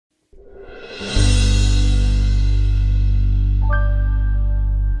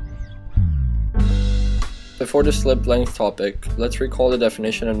Before the slip length topic, let's recall the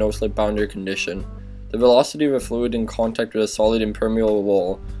definition of no-slip boundary condition. The velocity of a fluid in contact with a solid impermeable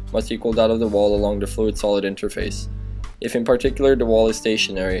wall must equal that of the wall along the fluid-solid interface. If in particular the wall is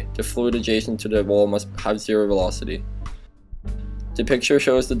stationary, the fluid adjacent to the wall must have zero velocity. The picture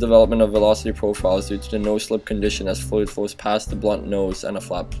shows the development of velocity profiles due to the no-slip condition as fluid flows past the blunt nose and a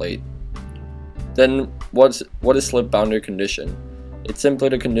flat plate. Then, what is slip boundary condition? It's simply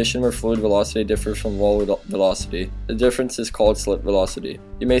the condition where fluid velocity differs from wall velocity. The difference is called slip velocity.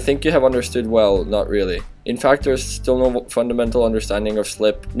 You may think you have understood well, not really. In fact, there is still no fundamental understanding of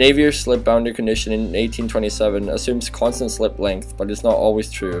slip. Navier's slip boundary condition in 1827 assumes constant slip length, but it's not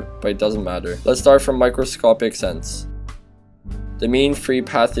always true, but it doesn't matter. Let's start from microscopic sense. The mean free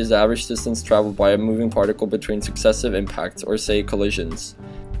path is the average distance traveled by a moving particle between successive impacts, or say collisions.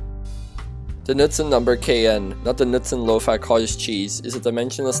 The Knudsen number Kn, not the Knudsen low-fat cottage cheese, is a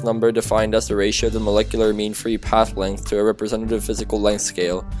dimensionless number defined as the ratio of the molecular mean free path length to a representative physical length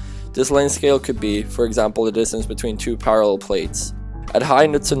scale. This length scale could be, for example, the distance between two parallel plates. At high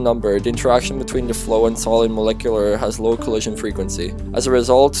Knudsen number, the interaction between the flow and solid molecular has low collision frequency. As a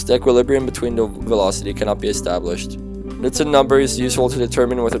result, the equilibrium between the velocity cannot be established. Knudsen number is useful to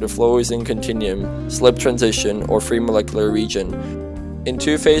determine whether the flow is in continuum, slip transition, or free molecular region. In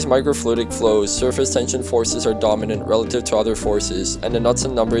two-phase microfluidic flows, surface tension forces are dominant relative to other forces, and the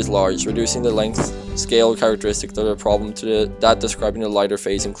Knudsen number is large, reducing the length scale characteristic of the problem to that describing the lighter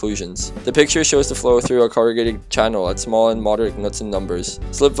phase inclusions. The picture shows the flow through a corrugated channel at small and moderate Knudsen numbers.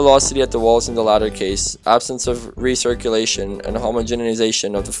 Slip velocity at the walls in the latter case, absence of recirculation, and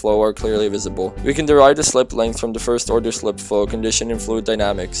homogenization of the flow are clearly visible. We can derive the slip length from the first-order slip flow condition in fluid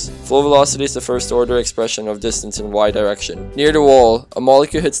dynamics. Flow velocity is the first-order expression of distance in y direction. Near the wall, a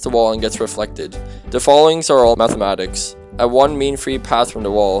molecule hits the wall and gets reflected. The followings are all mathematics. At one mean free path from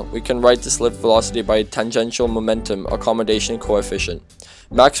the wall, we can write the slip velocity by tangential momentum accommodation coefficient.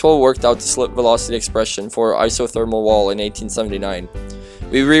 Maxwell worked out the slip velocity expression for isothermal wall in 1879.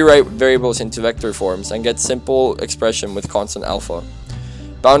 We rewrite variables into vector forms and get simple expression with constant alpha.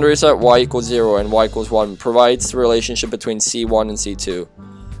 Boundaries at y equals 0 and y equals 1 provides the relationship between C1 and C2.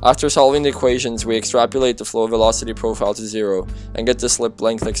 After solving the equations, we extrapolate the flow velocity profile to 0 and get the slip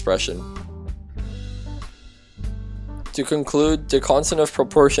length expression. To conclude, the constant of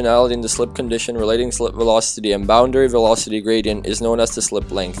proportionality in the slip condition relating slip velocity and boundary velocity gradient is known as the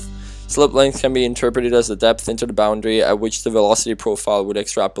slip length. Slip length can be interpreted as the depth into the boundary at which the velocity profile would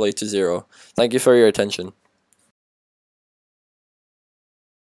extrapolate to 0. Thank you for your attention.